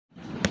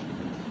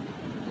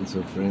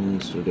So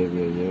friends, today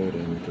we are here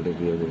and today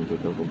we are going to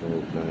talk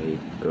about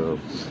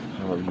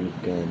how you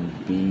can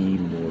be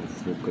more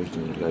focused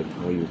in your life,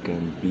 how you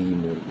can be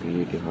more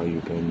creative, how you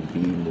can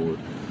be more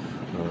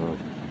uh,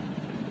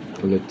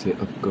 let's say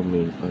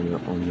upcoming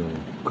on your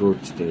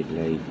growth state.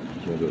 Like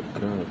your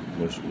graph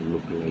must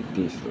look like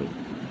this, like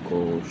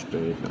go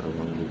straight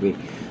along the way,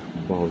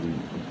 bow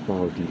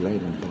the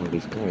line and bow the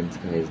sky, and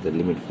sky is the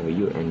limit for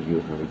you, and you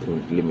have no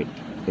limit,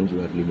 and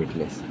you are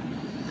limitless.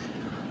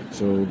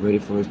 So very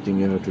first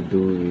thing you have to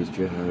do is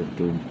you have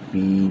to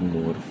be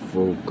more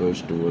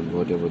focused towards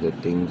whatever the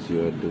things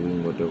you are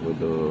doing, whatever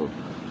the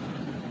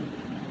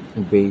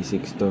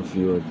basic stuff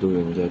you are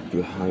doing, that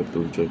you have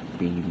to just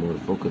be more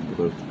focused,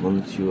 because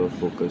once you are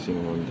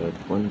focusing on that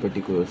one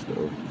particular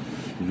stuff,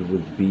 you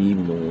will be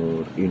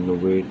more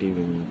innovative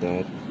in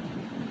that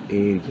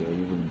area,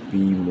 you will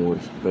be more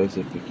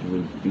specific, you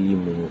will be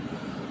more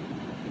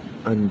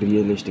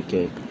unrealistic,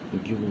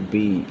 you will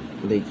be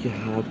like, you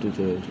have to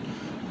just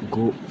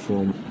go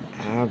from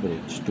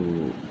average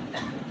to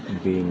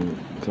being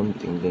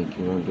something, like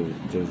you want to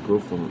just go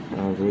from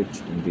average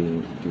to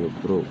being to a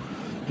pro.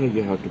 Yeah,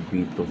 you have to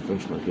be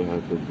professional, you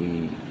have to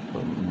be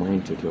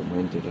mindset, your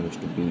mindset has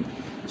to be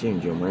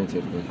changed, your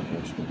mindset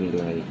has to be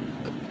like,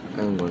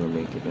 I'm gonna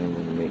make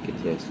it,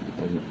 yes.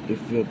 And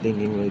if you're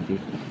thinking like this,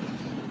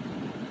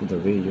 the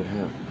way you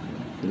have,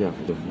 yeah,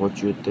 the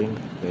what you think,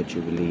 that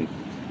you believe.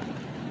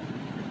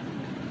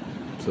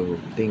 So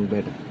think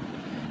better,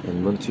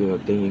 and once you are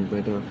thinking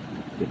better,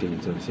 it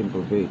is a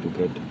simple way to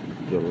get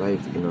your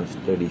life in a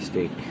steady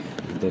state.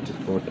 That is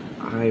what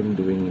I'm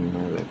doing in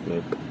my life.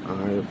 Like,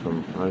 I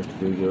from past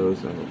few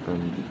years,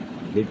 I'm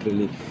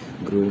literally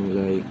growing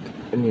like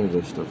any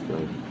other stuff,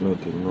 like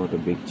nothing, not a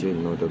big change,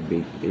 not a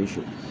big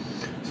issue.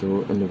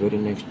 So, and the very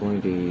next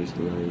point is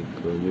like,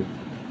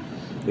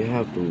 you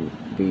have to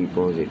be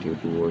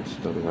positive towards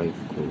the life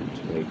goals.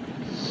 Like,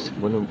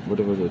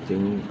 whatever the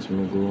things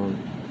may go on,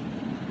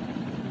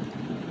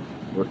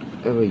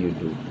 whatever you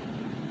do,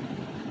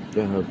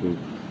 you have to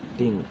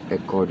think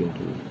according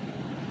to it.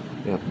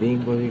 Yeah,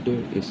 being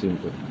positive is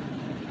simple,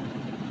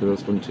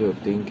 because once you are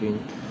thinking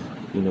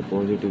in a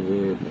positive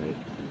way, like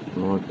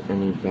not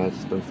any bad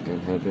stuff can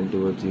happen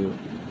towards you,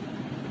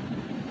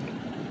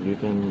 you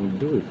can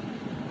do it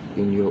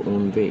in your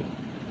own way.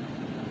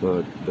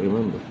 But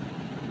remember,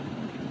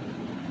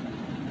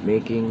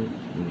 making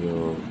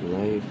your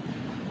life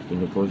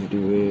in a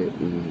positive way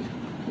is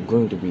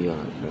going to be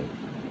hard. Like,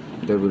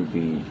 there will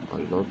be a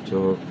lot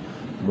of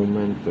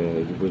moment where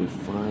you will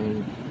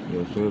find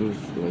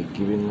yourself like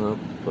giving up,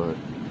 but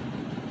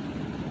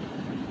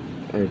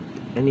at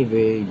any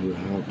way you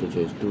have to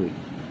just do it.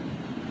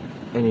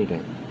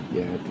 Anytime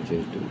you have to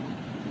just do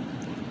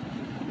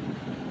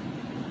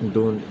it.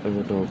 Don't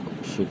ever talk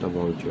shit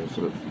about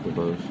yourself,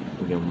 because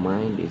your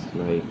mind is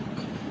like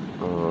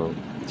a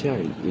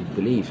child, it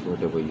believes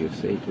whatever you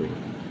say to it.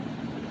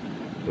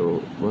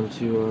 So once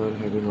you are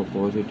having a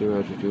positive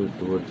attitude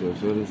towards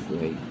yourself,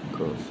 like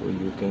so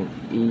you can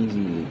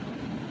easily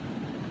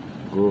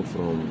go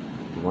from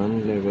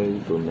one level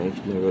to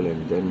next level,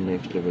 and then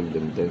next level,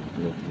 then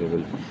next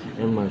level,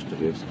 and master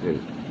your skill.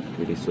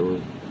 It is so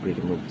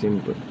pretty much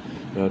simple.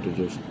 You have to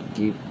just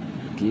keep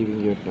giving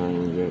your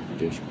time, you have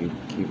to just keep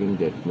giving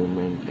that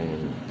moment,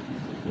 and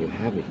you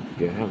have it,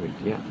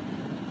 yeah.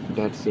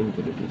 That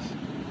simple it is.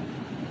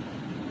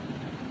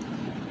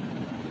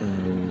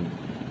 And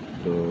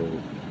the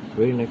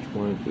very next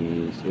point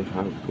is you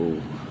have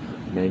to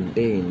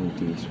maintain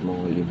the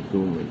small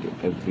improvement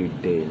every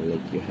day.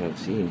 Like, you have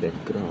seen that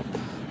graph.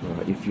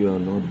 If you are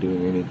not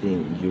doing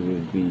anything, you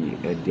will be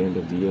at the end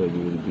of the year,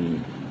 you will be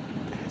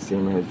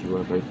same as you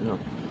are right now.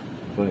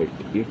 But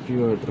if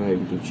you are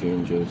trying to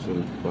change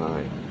yourself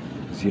by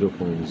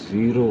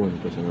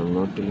 0.01%, I'm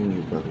not telling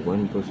you by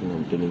 1%,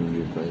 I'm telling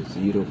you by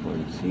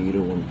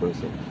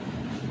 0.01%,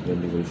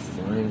 then you will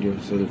find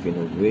yourself in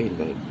a way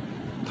like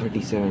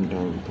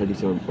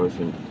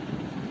 37%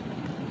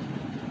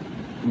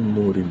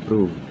 more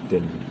improved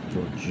than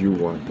what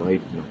you are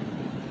right now.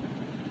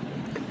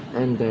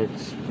 And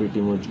that's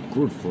pretty much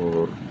good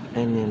for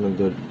any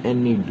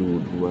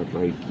dude who are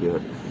right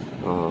here,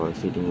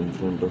 sitting in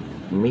front of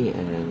me,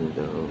 and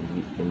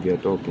we are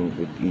talking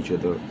with each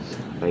other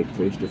like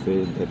face to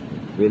face. That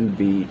will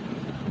be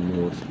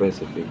more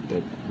specific,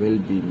 that will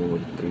be more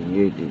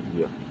creative.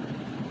 Yeah,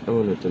 I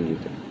want to tell you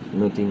that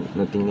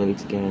nothing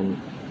else can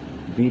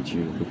beat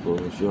you,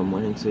 because your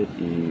mindset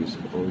is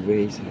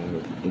always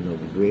have in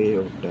a way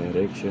of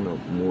direction of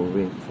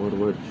moving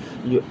forward.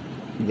 You,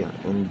 yeah.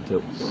 And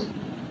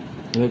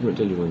let me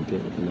tell you one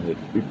thing, like,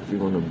 if you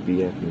want to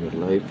be happy in your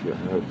life, you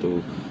have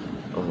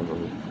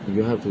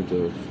to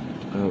just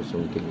have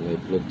something, like,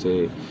 let's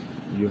say,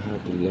 you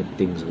have to let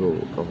things go,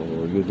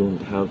 or you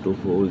don't have to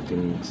hold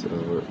things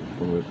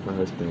from your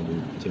past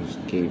and just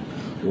keep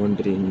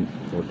wondering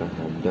what I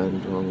have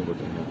done wrong, what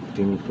I have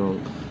think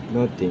wrong.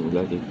 Nothing,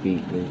 let it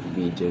be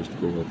just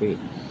go away.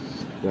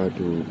 You have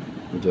to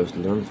just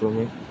learn from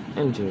it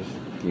and just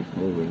keep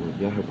moving.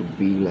 You have to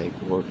be like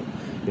water.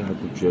 You have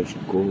to just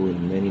go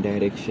in many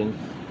directions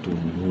to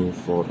move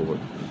forward.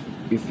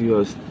 if you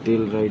are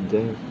still right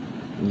there,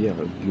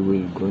 yeah, you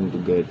will going to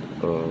get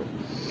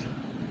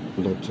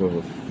lots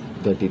of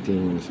dirty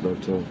things,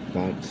 lots of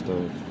bad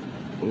stuff.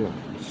 Yeah,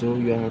 so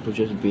you have to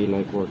just be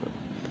like what?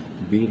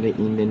 Be like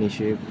in any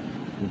shape,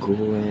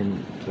 go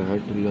and try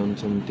to learn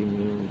something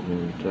new, go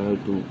and try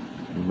to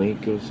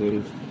make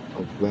yourself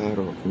aware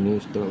of new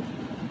stuff.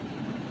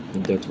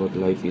 That's what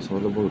life is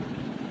all about.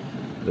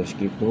 Just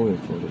keep moving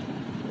forward.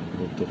 I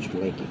hope that you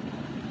like it.